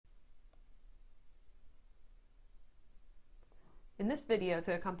In this video,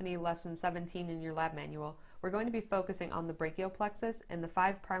 to accompany Lesson 17 in your lab manual, we're going to be focusing on the brachial plexus and the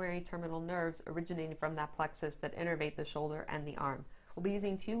 5 primary terminal nerves originating from that plexus that innervate the shoulder and the arm. We'll be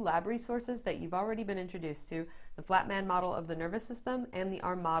using 2 lab resources that you've already been introduced to, the Flatman model of the nervous system and the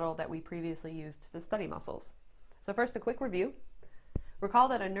arm model that we previously used to study muscles. So first, a quick review. Recall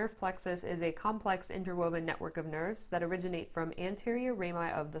that a nerve plexus is a complex interwoven network of nerves that originate from anterior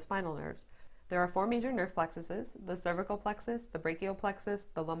rami of the spinal nerves. There are 4 major nerve plexuses: the cervical plexus, the brachial plexus,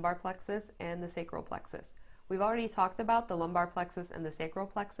 the lumbar plexus, and the sacral plexus. We've already talked about the lumbar plexus and the sacral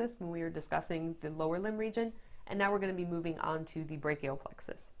plexus when we were discussing the lower limb region, and now we're going to be moving on to the brachial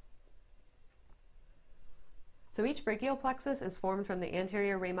plexus. So each brachial plexus is formed from the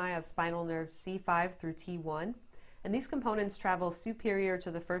anterior rami of spinal nerves C5 through T1, and these components travel superior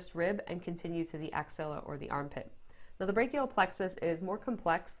to the first rib and continue to the axilla or the armpit. Now, the brachial plexus is more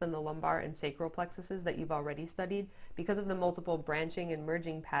complex than the lumbar and sacral plexuses that you've already studied because of the multiple branching and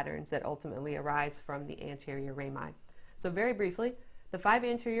merging patterns that ultimately arise from the anterior rami. So very briefly, the 5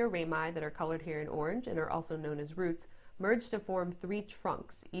 anterior rami that are colored here in orange and are also known as roots merge to form 3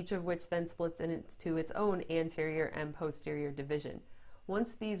 trunks, each of which then splits into its own anterior and posterior division.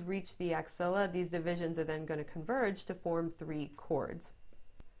 Once these reach the axilla, these divisions are then going to converge to form 3 cords.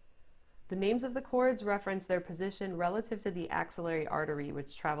 The names of the cords reference their position relative to the axillary artery,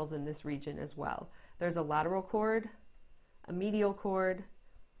 which travels in this region as well. There's a lateral cord, a medial cord,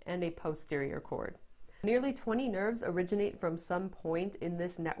 and a posterior cord. Nearly 20 nerves originate from some point in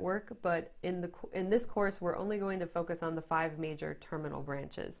this network, but in this course we're only going to focus on the 5 major terminal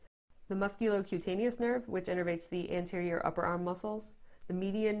branches. The Musculocutaneous Nerve, which innervates the anterior upper arm muscles, the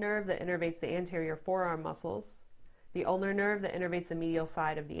Median Nerve that innervates the anterior forearm muscles, the Ulnar Nerve that innervates the medial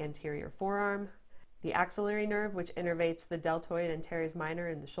side of the anterior forearm, the Axillary Nerve, which innervates the deltoid and teres minor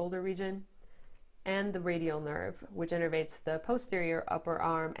in the shoulder region, and the Radial Nerve, which innervates the posterior upper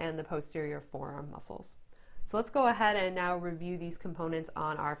arm and the posterior forearm muscles. So let's go ahead and now review these components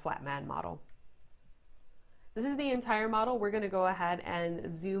on our Flatman model. This is the entire model. We're going to go ahead and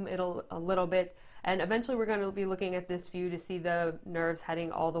zoom it a little bit, and eventually we're going to be looking at this view to see the nerves heading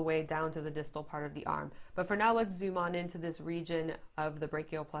all the way down to the distal part of the arm. But for now, let's zoom on into this region of the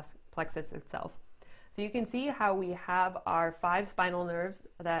brachial plexus itself. So you can see how we have our 5 spinal nerves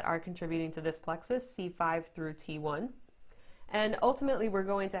that are contributing to this plexus, C5 through T1. And ultimately we're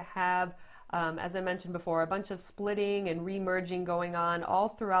going to have, as I mentioned before, a bunch of splitting and remerging going on all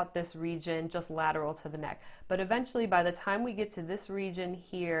throughout this region, just lateral to the neck. But eventually, by the time we get to this region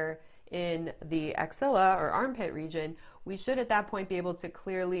here in the axilla or armpit region, we should at that point be able to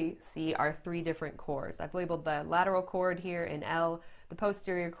clearly see our 3 different cords. I've labeled the lateral cord here in L, the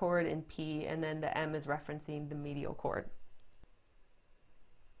posterior cord in P, and then the M is referencing the medial cord.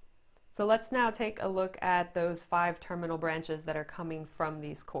 So let's now take a look at those 5 terminal branches that are coming from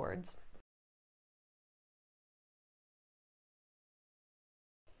these cords.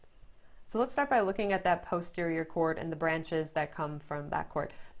 So let's start by looking at that posterior cord and the branches that come from that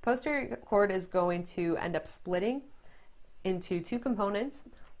cord. The posterior cord is going to end up splitting into 2 components,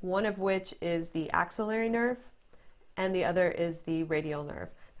 one of which is the axillary nerve and the other is the radial nerve.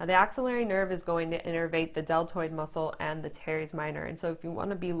 Now, the axillary nerve is going to innervate the deltoid muscle and the teres minor, and so if you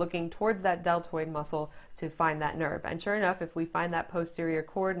want to be looking towards that deltoid muscle to find that nerve, and sure enough, if we find that posterior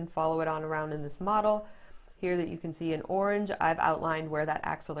cord and follow it on around in this model, here that you can see in orange, I've outlined where that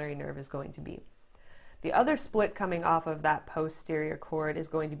axillary nerve is going to be. The other split coming off of that posterior cord is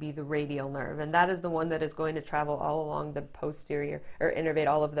going to be the radial nerve, and that is the one that is going to travel all along the posterior, or innervate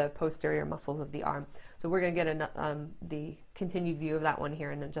all of the posterior muscles of the arm. So we're going to get the continued view of that one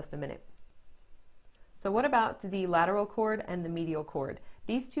here in just a minute. So what about the lateral cord and the medial cord?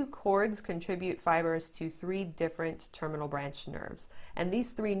 These 2 cords contribute fibers to 3 different terminal branch nerves, and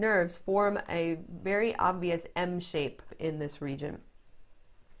these 3 nerves form a very obvious M shape in this region.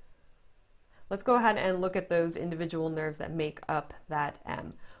 Let's go ahead and look at those individual nerves that make up that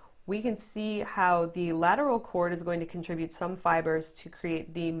M. We can see how the lateral cord is going to contribute some fibers to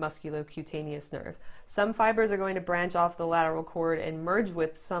create the musculocutaneous nerve. Some fibers are going to branch off the lateral cord and merge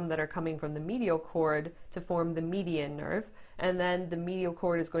with some that are coming from the medial cord to form the median nerve, and then the medial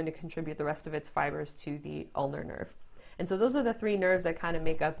cord is going to contribute the rest of its fibers to the ulnar nerve. And so those are the 3 nerves that kind of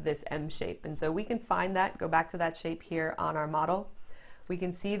make up this M shape. And so we can find that, go back to that shape here on our model. We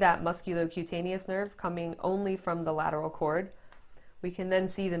can see that musculocutaneous nerve coming only from the lateral cord. We can then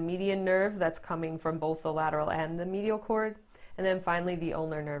see the median nerve that's coming from both the lateral and the medial cord, and then finally the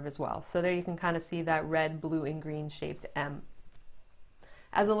ulnar nerve as well. So there you can kind of see that red, blue, and green shaped M.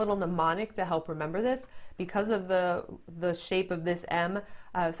 As a little mnemonic to help remember this, because of the shape of this M,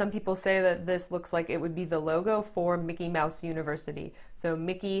 Some people say that this looks like it would be the logo for Mickey Mouse University. So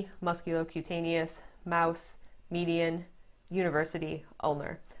Mickey, Musculocutaneous, Mouse, Median, University,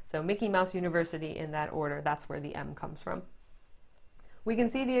 Ulnar. So Mickey Mouse University in that order, that's where the M comes from. We can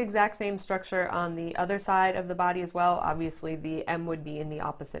see the exact same structure on the other side of the body as well. Obviously the M would be in the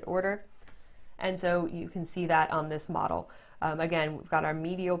opposite order. And so you can see that on this model. Again, we've got our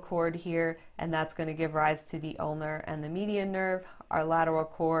medial cord here, and that's going to give rise to the ulnar and the median nerve. Our lateral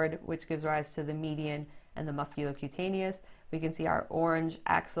cord, which gives rise to the median and the musculocutaneous. We can see our orange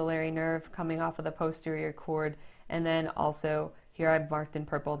axillary nerve coming off of the posterior cord, and then also here I've marked in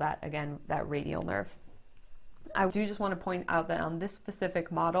purple that, again, that radial nerve. I do just want to point out that on this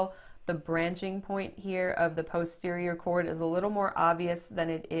specific model, the branching point here of the posterior cord is a little more obvious than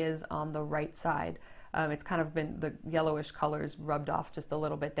it is on the right side. It's kind of been, the yellowish colors rubbed off just a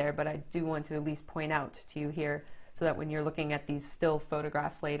little bit there, but I do want to at least point out to you here so that when you're looking at these still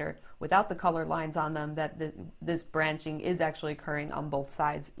photographs later without the color lines on them, that this branching is actually occurring on both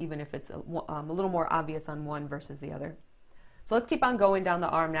sides, even if it's a little more obvious on one versus the other. So let's keep on going down the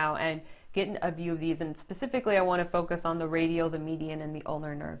arm now and get a view of these, and specifically I want to focus on the radial, the median, and the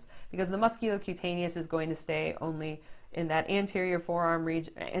ulnar nerves, because the musculocutaneous is going to stay only in that anterior forearm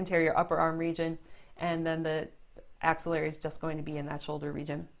region, anterior upper arm region, and then the axillary is just going to be in that shoulder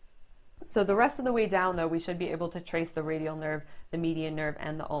region. So the rest of the way down, though, we should be able to trace the radial nerve, the median nerve,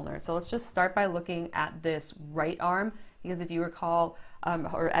 and the ulnar. So let's just start by looking at this right arm, because if you recall,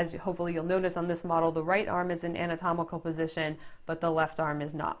 or as hopefully you'll notice on this model, the right arm is in anatomical position, but the left arm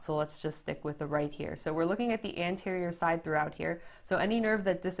is not. So let's just stick with the right here. So we're looking at the anterior side throughout here. So any nerve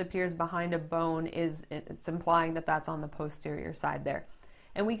that disappears behind a bone it's implying that that's on the posterior side there.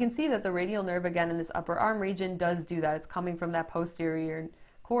 And we can see that the radial nerve, again, in this upper arm region does do that. It's coming from that posterior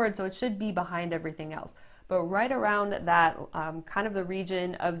cord, so it should be behind everything else. But right around that, kind of the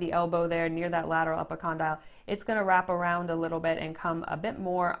region of the elbow there, near that lateral epicondyle, it's going to wrap around a little bit and come a bit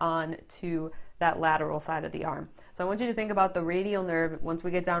more on to that lateral side of the arm. So I want you to think about the radial nerve, once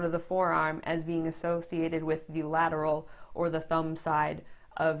we get down to the forearm, as being associated with the lateral or the thumb side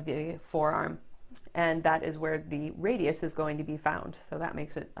of the forearm. And that is where the radius is going to be found. So that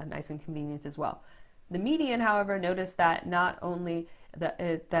makes it nice and convenient as well. The median, however, notice that not only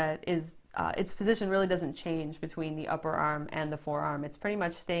its position really doesn't change between the upper arm and the forearm. It's pretty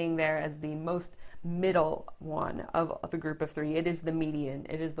much staying there as the most middle one of the group of three. It is the median.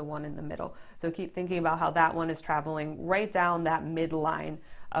 It is the one in the middle. So keep thinking about how that one is traveling right down that midline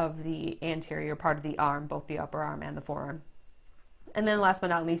of the anterior part of the arm, both the upper arm and the forearm. And then last but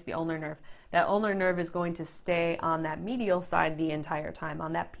not least, the ulnar nerve. That ulnar nerve is going to stay on that medial side the entire time,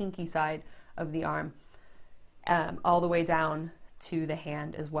 on that pinky side of the arm, all the way down to the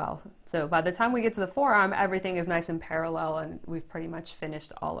hand as well. So by the time we get to the forearm, everything is nice and parallel, and we've pretty much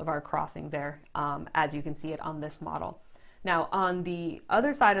finished all of our crossing there, as you can see it on this model. Now on the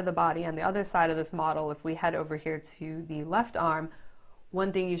other side of the body, on the other side of this model, if we head over here to the left arm,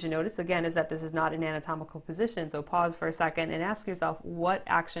 one thing you should notice, again, is that this is not an anatomical position. So pause for a second and ask yourself what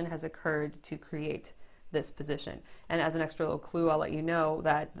action has occurred to create this position. And as an extra little clue, I'll let you know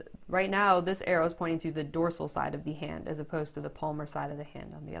that right now this arrow is pointing to the dorsal side of the hand as opposed to the palmar side of the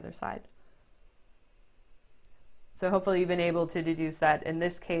hand on the other side. So hopefully you've been able to deduce that in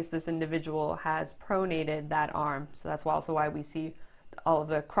this case this individual has pronated that arm. So that's also why we see all of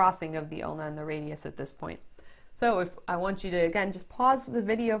the crossing of the ulna and the radius at this point. So if I want you to, again, just pause the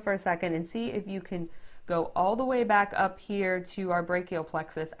video for a second and see if you can go all the way back up here to our brachial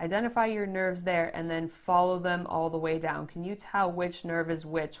plexus, identify your nerves there, and then follow them all the way down. Can you tell which nerve is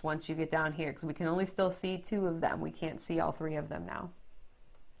which once you get down here? Because we can only still see two of them. We can't see all three of them now.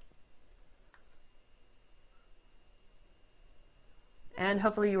 And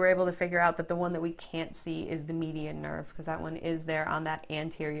hopefully you were able to figure out that the one that we can't see is the median nerve, because that one is there on that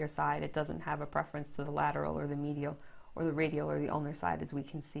anterior side. It doesn't have a preference to the lateral or the medial or the radial or the ulnar side, as we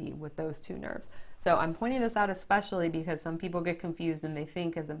can see with those two nerves. So I'm pointing this out especially because some people get confused and they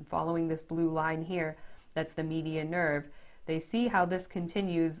think, as I'm following this blue line here, that's the median nerve. They see how this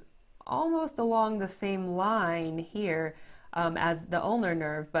continues almost along the same line here as the ulnar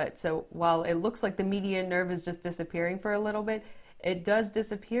nerve, but so while it looks like the median nerve is just disappearing for a little bit, it does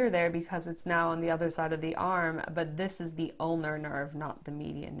disappear there because it's now on the other side of the arm, but this is the ulnar nerve, not the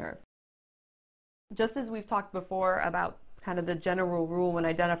median nerve. Just as we've talked before about kind of the general rule when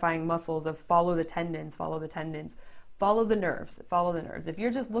identifying muscles of follow the tendons, follow the tendons, follow the nerves, follow the nerves. If you're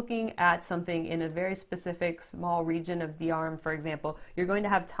just looking at something in a very specific small region of the arm, for example, you're going to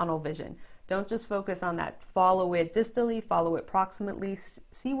have tunnel vision. Don't just focus on that. Follow it distally, follow it proximately,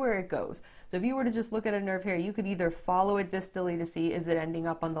 see where it goes. So if you were to just look at a nerve here, you could either follow it distally to see, is it ending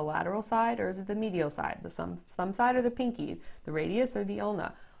up on the lateral side or is it the medial side, the thumb side or the pinky, the radius or the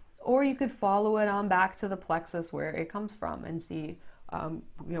ulna? Or you could follow it on back to the plexus where it comes from and see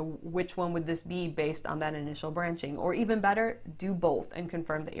which one would this be based on that initial branching. Or even better, do both and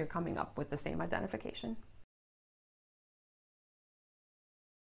confirm that you're coming up with the same identification.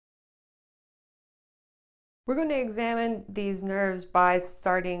 We're going to examine these nerves by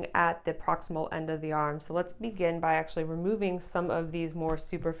starting at the proximal end of the arm. So let's begin by actually removing some of these more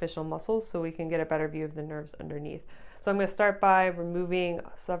superficial muscles so we can get a better view of the nerves underneath. So I'm going to start by removing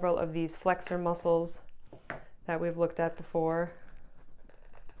several of these flexor muscles that we've looked at before,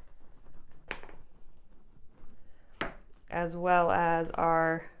 as well as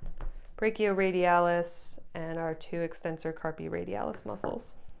our brachioradialis and our two extensor carpi radialis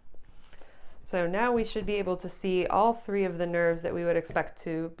muscles. So now we should be able to see all three of the nerves that we would expect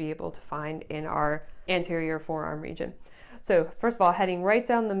to be able to find in our anterior forearm region. So first of all, heading right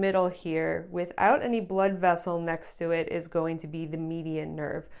down the middle here, without any blood vessel next to it, is going to be the median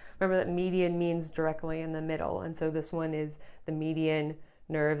nerve. Remember that median means directly in the middle, and so this one is the median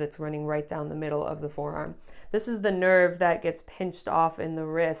nerve that's running right down the middle of the forearm. This is the nerve that gets pinched off in the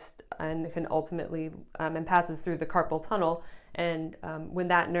wrist and can ultimately and passes through the carpal tunnel. And when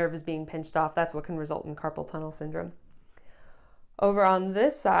that nerve is being pinched off, that's what can result in carpal tunnel syndrome. Over on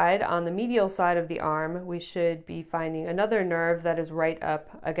this side, on the medial side of the arm, we should be finding another nerve that is right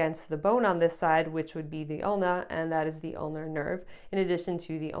up against the bone on this side, which would be the ulna, and that is the ulnar nerve, in addition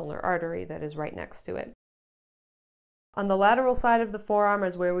to the ulnar artery that is right next to it. On the lateral side of the forearm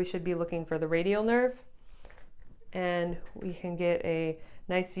is where we should be looking for the radial nerve, and we can get a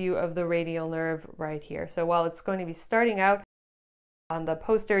nice view of the radial nerve right here. So while it's going to be starting out on the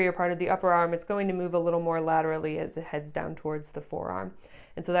posterior part of the upper arm, it's going to move a little more laterally as it heads down towards the forearm.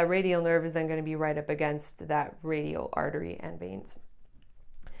 And so that radial nerve is then going to be right up against that radial artery and veins.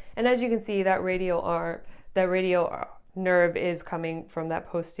 And as you can see, that radial nerve is coming from that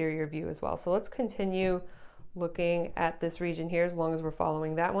posterior view as well. So let's continue looking at this region here as long as we're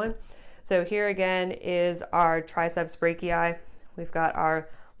following that one. So here again is our triceps brachii. We've got our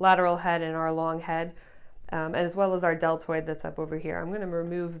lateral head and our long head. And as well as our deltoid that's up over here. I'm going to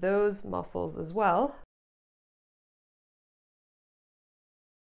remove those muscles as well.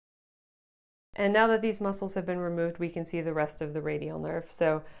 And now that these muscles have been removed, we can see the rest of the radial nerve.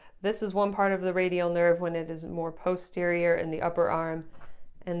 So this is one part of the radial nerve when it is more posterior in the upper arm.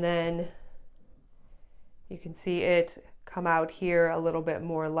 And then you can see it come out here a little bit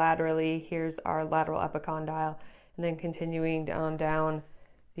more laterally. Here's our lateral epicondyle, and then continuing on down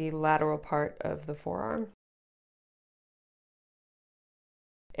the lateral part of the forearm.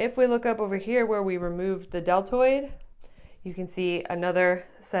 If we look up over here where we removed the deltoid, you can see another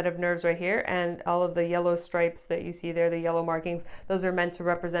set of nerves right here, and all of the yellow stripes that you see there, the yellow markings, those are meant to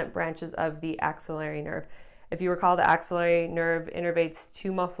represent branches of the axillary nerve. If you recall, the axillary nerve innervates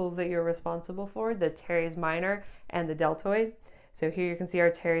two muscles that you're responsible for, the teres minor and the deltoid. So here you can see our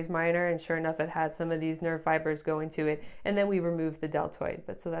teres minor, and sure enough, it has some of these nerve fibers going to it, and then we remove the deltoid,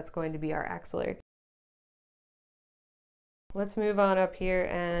 but so that's going to be our axillary. Let's move on up here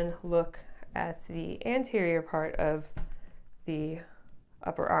and look at the anterior part of the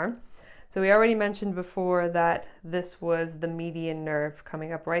upper arm. So we already mentioned before that this was the median nerve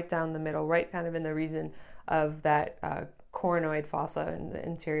coming up right down the middle, right kind of in the region of that coronoid fossa in the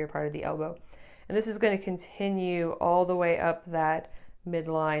interior part of the elbow. And this is going to continue all the way up that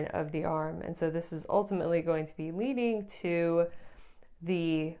midline of the arm. And so this is ultimately going to be leading to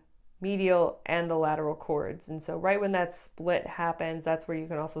the medial and the lateral cords. And so right when that split happens, that's where you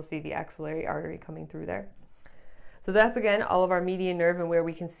can also see the axillary artery coming through there. So that's again all of our median nerve and where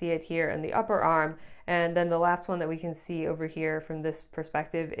we can see it here in the upper arm. And then the last one that we can see over here from this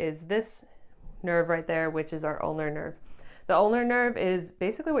perspective is this nerve right there, which is our ulnar nerve. The ulnar nerve is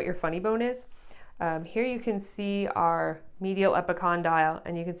basically what your funny bone is. Here you can see our medial epicondyle,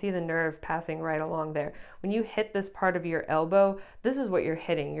 and you can see the nerve passing right along there. When you hit this part of your elbow, this is what you're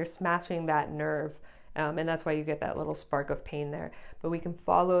hitting. You're smashing that nerve, and that's why you get that little spark of pain there. But we can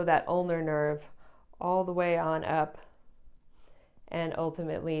follow that ulnar nerve all the way on up and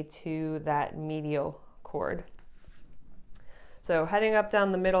ultimately to that medial cord. So heading up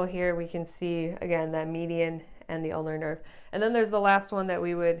down the middle here, we can see again that median and the ulnar nerve. And then there's the last one that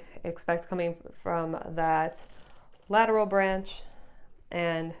we would expect coming from that lateral branch,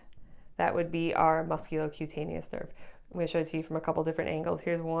 and that would be our musculocutaneous nerve. I'm going to show it to you from a couple different angles.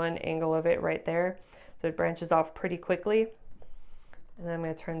 Here's one angle of it right there. So it branches off pretty quickly. And then I'm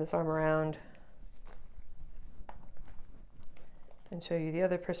going to turn this arm around and show you the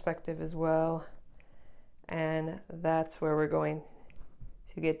other perspective as well. And that's where we're going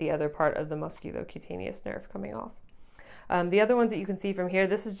to get the other part of the musculocutaneous nerve coming off. The other ones that you can see from here,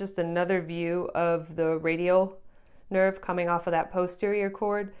 this is just another view of the radial nerve coming off of that posterior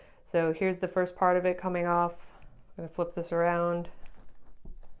cord. So here's the first part of it coming off. I'm going to flip this around.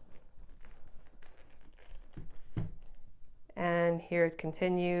 And here it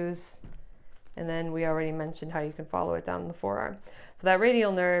continues. And then we already mentioned how you can follow it down the forearm. So that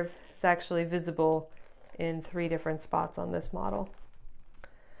radial nerve is actually visible in 3 different spots on this model.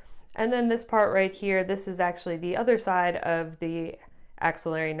 And then this part right here, this is actually the other side of the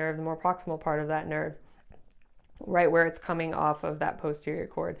axillary nerve, the more proximal part of that nerve, right where it's coming off of that posterior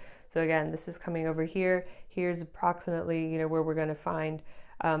cord. So again, this is coming over here. Here's approximately, where we're going to find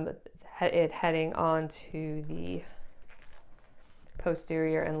it heading onto the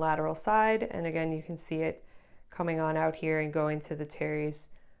posterior and lateral side. And again, you can see it coming on out here and going to the teres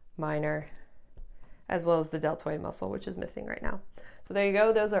minor, as well as the deltoid muscle, which is missing right now. So there you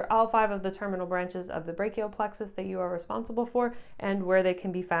go. Those are all 5 of the terminal branches of the brachial plexus that you are responsible for and where they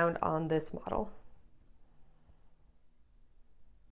can be found on this model.